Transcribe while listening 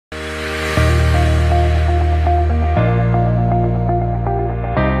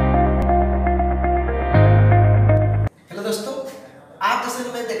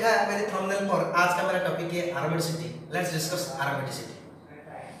let's discuss aromaticity.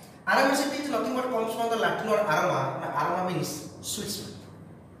 Aromaticity is nothing but comes from the Latin word aroma. Aroma means sweet smell.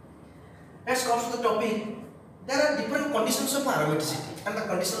 Let's come to the topic. There are different conditions of aromaticity, and the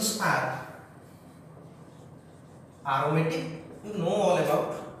conditions are aromatic, you know all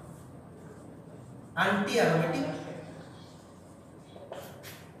about, anti-aromatic,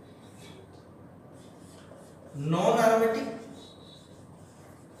 non-aromatic,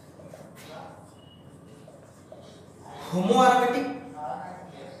 homoaromatic,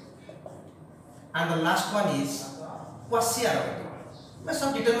 and the last one is quasi-aromatic. मैं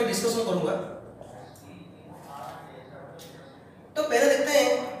सब detail में discussion करूंगा। तो पहले देखते हैं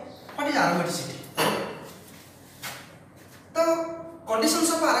what is aromaticity. The conditions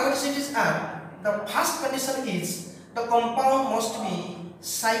of aromaticity are, the first condition is the compound must be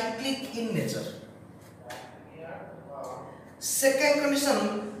cyclic in nature. Second condition,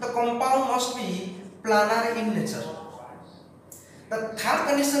 the compound must be planar in nature. The third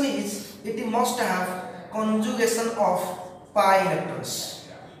condition is it must have conjugation of pi electrons.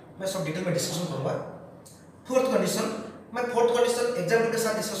 मैं सब detail में discussion करूंगा। Fourth condition, मैं fourth condition example के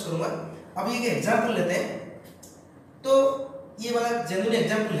साथ discuss करूंगा। अभी एक एग्जांपल लेते हैं। तो ये वाला जेन्युइन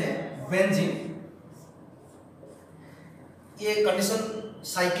एग्जांपल है बेंजीन। ये कंडीशन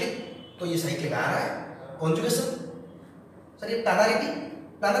साइक्लिक, तो ये साइक्लिक आ रहा है। कॉन्जुगेशन, सर ये प्लानरिटी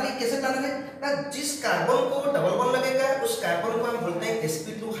कैसे प्लानर है ना, जिस कार्बन को डबल बॉन्ड लगेगा उस कार्बन को हम बोलते हैं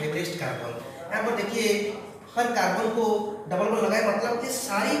sp2 हाइब्रिड कार्बन। यहाँ पर देखिए हर कार्बन को डबल बॉन्ड लगाए, मतलब ये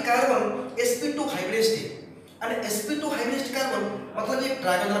सारी कार्बन sp2 हाइब्रिड है। and sp2 हाइब्रिड कार्बन मतलब ये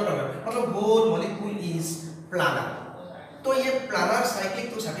ट्रायंगुलर प्लानर, मतलब होल मॉलिक्यूल इज प्लानर। तो ये प्लानर साइक्लिक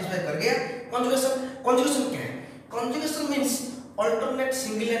तो सैटिस्फाई कर गया। कॉन्जुगेशन क्या है? Conjugation means alternate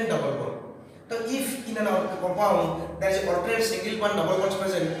single and double bond. तो if in an compound there is alternate single bond double bonds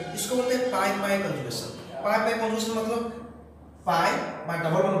present, इसको बोलते हैं pi conjugation. pi conjugation मतलब pi by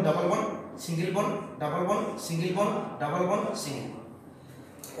double bond single bond double bond single bond double bond single bond।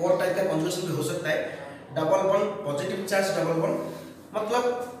 और type का conjugation भी हो सकता है। Double bond positive charge double bond मतलब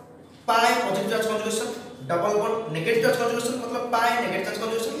pi positive charge conjugation, double bond negative charge conjugation मतलब pi negative charge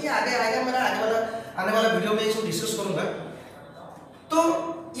conjugation। ये आगे आएगा, मेरा आने वाला वीडियो में इसको डिस्कस करूंगा। तो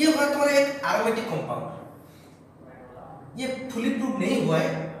ये हुआ तुम्हारा एक एरोमेटिक कंपाउंड। ये फुली प्रूव नहीं हुआ है,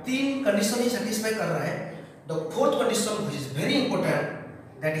 तीन कंडीशन ही सेटिस्फाई कर रहा है। The fourth condition which is very important,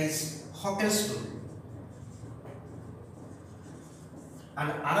 that is हॉकेल्स rule. And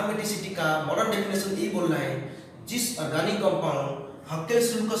aromaticity का मॉडर्न डेफिनेशन ये बोल रहा है, जिस ऑर्गेनिक कंपाउंड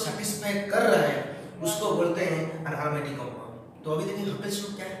हॉकेल्स रूल को सेटिस्फाई कर रहा है उसको बोलते हैं एन एरोमेटिक कंपाउंड। तो अभी देखिए हॉकेल्स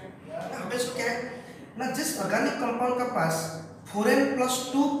रूल क्या है। हॉकेल्स रूल क्या है ना, जिस ऑर्गेनिक कंपाउंड का पास 4n plus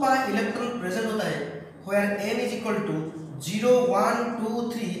 2 pi electron present होता है, where n is equal to 0, 1, 2,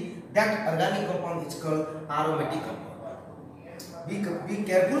 3, that organic compound is called aromatic compound. Be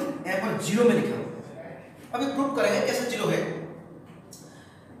careful, यहाँ पर 0 में लिखा हुआ। अभी प्रूव करेंगे कैसे 0 है।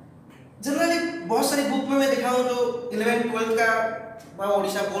 जनरली बहुत सारी बुक में मैं दिखा हूँ, जो 11-12 का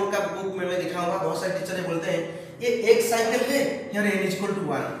ओडिशा बोर्ड का बुक में मैं दिखा हुआ, बहुत सारे टीचर बोलते हैं ये एक साइकिल है, here n is equal to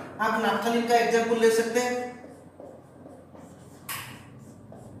 1। आप नाफ्थलीन का एग्जांपल ले सकते हैं।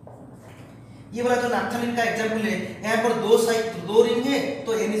 ये वाला जो नाफ्थलीन का एग्जांपल है, यहाँ पर दो रिंग है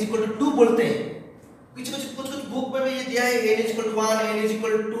तो n is equal to 2 बोलते हैं। कुछ बुक में भी ये दिया है n is equal to 1, n is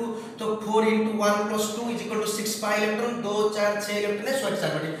equal to 2, तो 4 into 1 plus 2 is equal to 6 pi electron, 2 4 6 electron है, so it's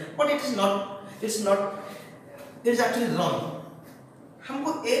aromatic। But it is actually wrong। हमको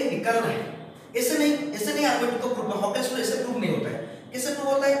n निकालना है, ऐसे नहीं एरोमेटिक को प्रूव, हॉकेल्स रूल ऐसे प्रूव नहीं होता है। कैसे प्रूव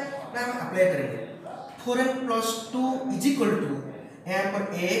होता है ना, हम अप्लाई करेंगे 4n plus 2 is equal to, यहाँ पर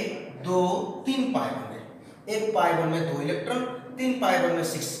 1 2 3 पाई बॉन्ड है, एक पाई बॉन्ड में 2 इलेक्ट्रॉन, 3 पाई बॉन्ड में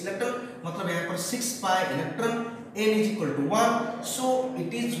 6 इलेक्ट्रॉन, मतलब यहाँ पर 6 pi electron, n is equal to 1, so it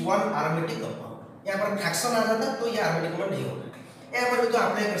is one aromatic compound। यहाँ पर फ्रैक्शन आ जाता तो ये aromatic compound नहीं होगा। यहाँ पर भी तो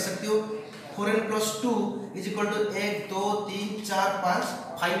अप्लाई कर सकते हो, 4n plus 2 is equal to 1 2 3 4 5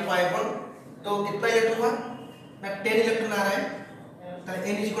 pi bond, तो कितना इलेक्ट्रॉन हुआ ना, 10 इलेक्ट्रॉन आ रहा है, तो n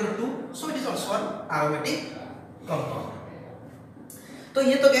is equal to 2, so it is also an aromatic compound। तो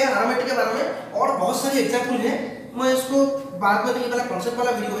ये तो गया एरोमेटिक के बारे में, और बहुत सारी एग्जांपल है। मैं इसको बाद में, ये वाला कॉन्सेप्ट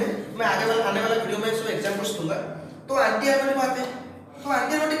वाला वीडियो है, मैं आने वाला वीडियो में इसको एग्जांपल्स दूंगा। तो एंटी एरोमेटिक बात है। तो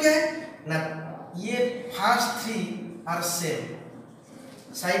एंटी एरोमेटिक क्या है ना, ये first 3 are same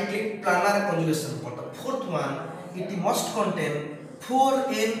cyclic planar conjugation, but the fourth one it must contain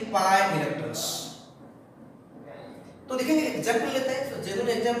 4n pi electrons. तो देखेंगे एग्जांपल लेते हैं। तो जेन्युइन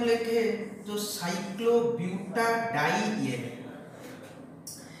एग्जांपल लेके जो साइक्लोब्यूटाडाइएन,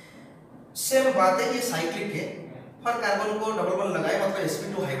 सेम बात है, ये साइक्लिक है, हर कार्बन को डबल बॉन्ड लगाए, मतलब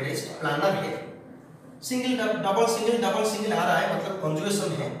sp2 हाइब्रिड प्लानर है। सिंगल डबल सिंगल आ रहा है, मतलब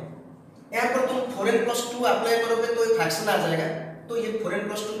कंजुगेशन है। यहाँ पर तुम 4n+2 अप्लाई करोगे तो ये फ्रैक्शन आ जाएगा, तो ये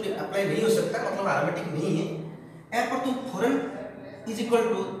 4n+2 अप्लाई नहीं हो सकता, मतलब एरोमेटिक नहीं है। यहाँ पर तुम 4n =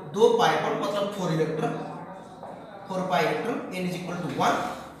 2 पाई पर, मतलब 4 इलेक्ट्रॉन, 4 पाई इलेक्ट्रॉन, n =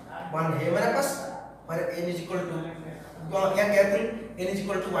 1 है मेरे पास, और n = क्या केयरफुल, n =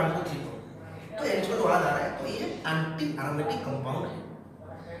 1 2 3 4, तो n = 1 आ रहा है, तो ये एंटी एरोमेटिक कंपाउंड है।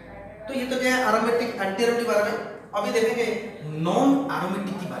 तो ये तो क्या है एरोमेटिक एंटी एरोमेटिक बारे में। अभी देखेंगे नॉन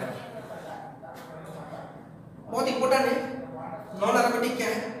एरोमेटिक के बारे में, बहुत इंपॉर्टेंट है। नॉन एरोमेटिक क्या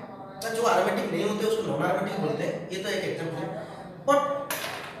है, जो एरोमेटिक नहीं होते उसको नॉन एरोमेटिक बोलते हैं। ये तो एक एग्जांपल है, but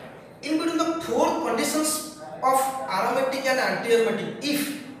in between the four conditions of aromatic and anti aromatic, if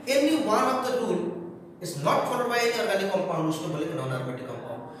any one of the rule is not followed by any organic compound, उसको बोलेंगे नॉन एरोमेटिक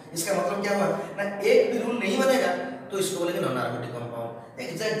कंपाउंड। इसका मतलब क्या हुआ ना, एक भी रूल नहीं बनेगा तो इसको बोलेंगे नॉन एरोमेटिक कंपाउंड।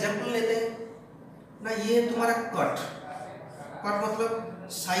 एक एग्जांपल लेते हैं ना, ये तुम्हारा कट मतलब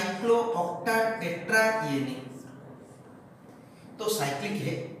साइक्लो ऑक्टा टेट्रा ईएनी, तो साइक्लिक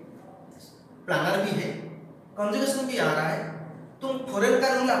है, प्लानर भी है, कंजुगेशन भी आ रहा है। तुम 4n का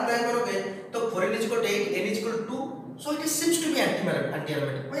रूल अप्लाई करोगे तो 4n = 8, n = 2, so it seems to be anti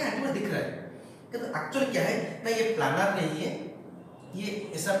aromatic. भाई एंटी दिख रहा है, तो एक्चुअली क्या है ना, ये प्लानर नहीं है, ये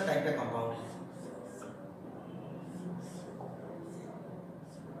ऐसा टाइप का कंपाउंड है।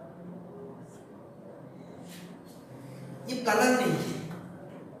 ये प्लानर नहीं है,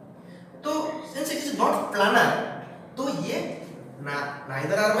 तो since it is not planner, तो ये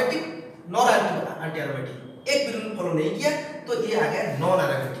neither aromatic nor anti aromatic, एक भी रूल फॉलो नहीं किया, तो ये आ गया नॉन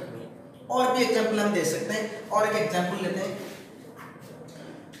एरोमेटिक में। और भी एग्जांपल हम दे सकते हैं, और एक एग्जांपल लेते हैं,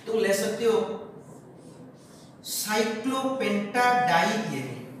 तुम ले सकते हो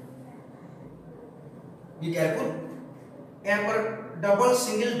साइक्लोपेंटाडाइईएनी, बी केयरफुल, यहाँ पर डबल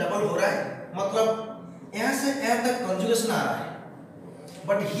सिंगल डबल हो रहा है, मतलब यहाँ से यहाँ तक कंजुगेशन आ रहा है,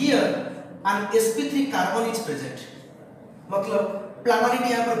 but here N sp3 carbon is present, मतलब प्लानरिटी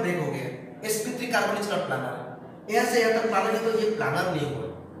यहाँ पर ब्रेक हो गया, sp3 carbon is not planner, यहाँ से यहाँ तक प्लानर है, तो ये प्लानर नहीं हुआ,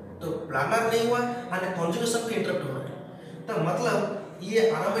 तो प्लानर नहीं हुआ और कंजुगेशन भी इंटरप्ट हो रहा है, तो मतलब ये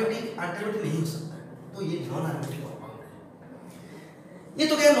एरोमेटिक एंटी नहीं हो सकता, तो ये नॉन एरोमेटिक कंपाउंड है। ये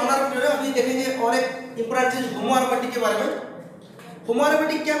तो क्या नॉन एरोमेटिक है। अभी देखेंगे और एक इंपॉर्टेंट चीज होमो एरोमेटिक के बारे में। होमो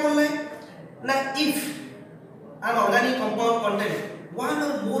एरोमेटिक क्या बोल रहे हैं ना, if an organic compound contain one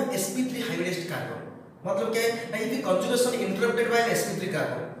or more sp3 hybridized carbon, मतलब क्या है ना, if conjugation interrupted by an sp3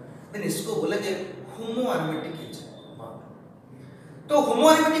 carbon, then इसको बोलेंगे होमो एरोमेटिक कंपाउंड। तो होमो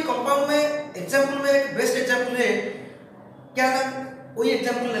एरोमेटिक कंपाउंड में एग्जांपल में एक बेस्ट एग्जांपल है क्या ना, वही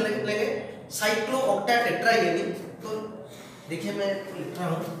एग्जांपल लेंगे साइक्लो ऑक्टा टेट्रा ईएनी। तो देखिए मैं लिख रहा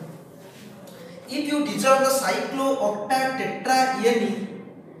हूं, if you dissolve the cyclo octa tetra ईएनी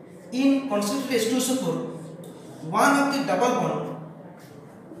in concentrated H2SO4, one of the double bond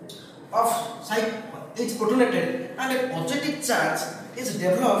of site is protonated and a positive charge is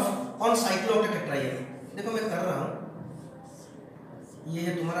developed on cyclooctatetraene। देखो मैं कर रहा हूँ, ये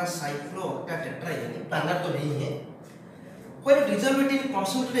है तुम्हारा cyclooctatetraene, प्लानर तो नहीं है। When dissolved in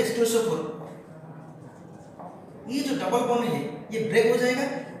concentrated H2SO4, ये जो डबल बॉन्ड है ये ब्रेक हो जाएगा,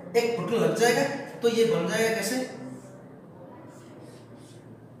 एक प्रोटॉन लग जाएगा, तो ये बन जाएगा कैसे,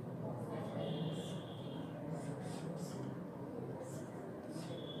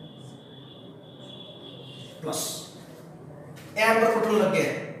 प्लस, यहाँ पर प्रोटॉन लग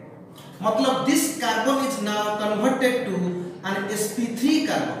गया, मतलब this carbon is now converted to N sp3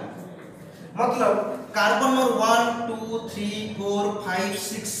 carbon, मतलब कार्बन नंबर 1 2 3 4 5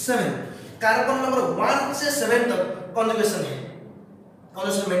 6 7, कार्बन नंबर 1 से 7 तक कंजुगेशन है,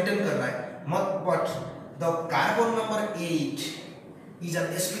 कंजुगेशन मेंटेन कर रहा है, but the carbon number 8 is an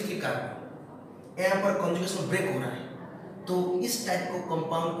sp3 carbon, यहाँ पर कंजुगेशन ब्रेक हो रहा है, तो इस टाइप को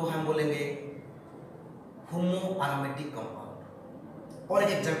कंपाउंड को हम बोलेंगे होमो एरोमेटिक कंपाउंड। और एक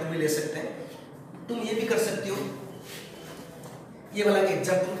एग्जांपल भी ले सकते हैं, तुम ये भी कर सकते हो, ये वाला एक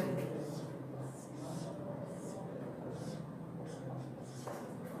एग्जांपल,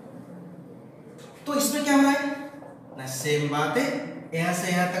 तो इसमें क्या हो रहा है ना, सेम बात है, यहां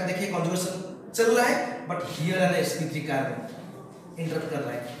से यहां तक देखिए कंजुगेशन चल रहा है, but here N sp3 carbon interrupt कर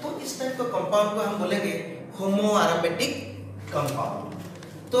रहा है, तो इस टाइप का कंपाउंड को हम बोलेंगे होमो एरोमेटिक कंपाउंड।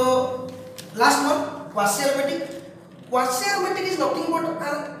 तो last one quasi aromatic. Quasi aromatic is nothing but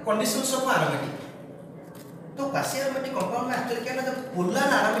conditions of aromatic. तो क्वासी एरोमेटिक कंपाउंड में एक्चुअली क्या है ना, polar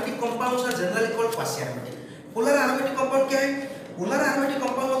aromatic compounds are generally called quasi aromatic. Polar aromatic compound क्या है, पोलर एरोमेटिक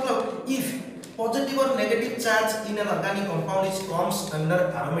कंपाउंड मतलब if positive और negative charge in an organic compound is comes under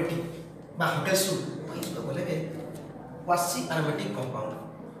aromatic बा होटेल्स, तो इसको बोलेंगे क्वासी एरोमेटिक कंपाउंड।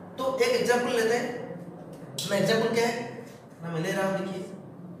 तो एक एग्जांपल लेते हैं, ना एग्जाम्पल क्या है ना, मैं ले रहा हूं, देखिए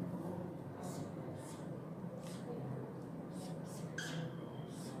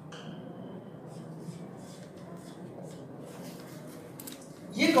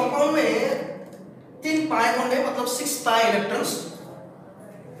ये कंपाउंड में 3 पाई बॉन्ड है, मतलब 6 पाई इलेक्ट्रॉन्स।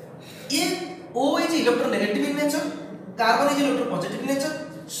 ये O is electronegative in nature, carbon is electro positive in nature.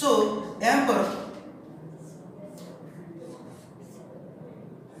 सो यहां पर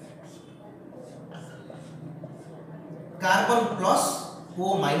कार्बन प्लस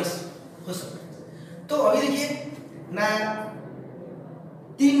O माइनस हो सकता है। तो अभी देखिए ना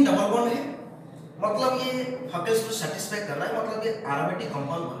 3 डबल बॉन्ड है, मतलब ये हकेल्स को सेटिस्फाई कर रहा है, मतलब ये एरोमेटिक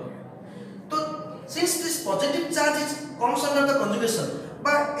कंपाउंड बन रहा है। तो since this positive charge is comes under the conjugation,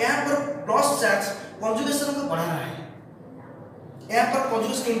 but यहाँ पर प्लस चार्ज कंजुगेशन को बढ़ा रहा है, यहाँ पर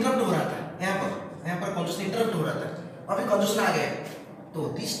कंजुगेशन इंटरप्ट हो रहा था, यहाँ पर कंजुगेशन इंटरप्ट हो रहा था, अभी कंजुगेशन आ गया। तो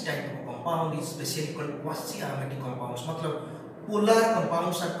this type of compound is specially called quasi aromatic compounds, मतलब polar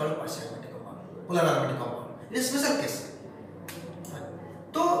compounds are called quasi aromatic compound, polar aromatic compound. It is special case.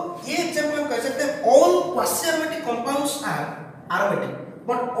 तो ये एग्जांपल हम कह सकते हैं all quasi aromatic compounds are aromatic,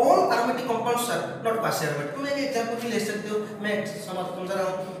 but all aromatic compounds are not quasi aromatic. तुम एक example भी ले सकते हो, मैं समझा रहा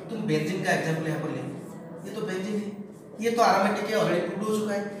हूं, तुम बेंजीन का एग्जांपल यहां पर ले, ये तो बेंजीन है, ये तो एरोमेटिक है, ऑलरेडी प्रूव हो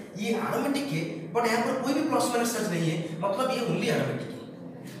चुका है, ये एरोमेटिक है, बट यहां पर कोई भी प्लस माइनस चार्ज नहीं है, मतलब ये ओनली एरोमेटिक है।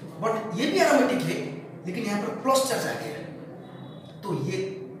 बट ये भी एरोमेटिक है, लेकिन यहां पर प्लस चार्ज आ गया, तो ये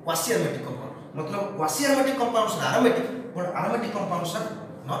क्वासी एरोमेटिक कंपाउंड, मतलब quasi aromatic compounds are aromatic, but aromatic compounds are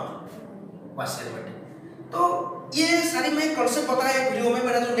not quasi aromatic. तो ये सारी मैं कॉन्सेप्ट पता है वीडियो में,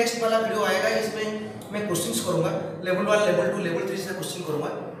 मेरा जो नेक्स्ट वाला वीडियो आएगा इसमें मैं क्वेश्चंस करूंगा, लेवल 1, लेवल 2, लेवल 3 से क्वेश्चन करूंगा।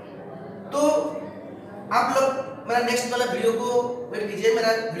 तो आप लोग मेरा नेक्स्ट वाला वीडियो को वेट कीजिए,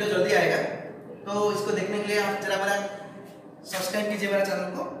 मेरा वीडियो जल्दी आएगा, तो इसको देखने के लिए आप जरा मेरा सब्सक्राइब कीजिए मेरा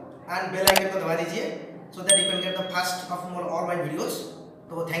चैनल को एंड बेल आइकन को दबा दीजिए, so that you can get the first of all my videos.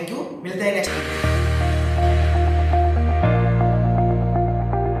 तो थैंक यू, मिलते हैं नेक्स्ट वीडियो।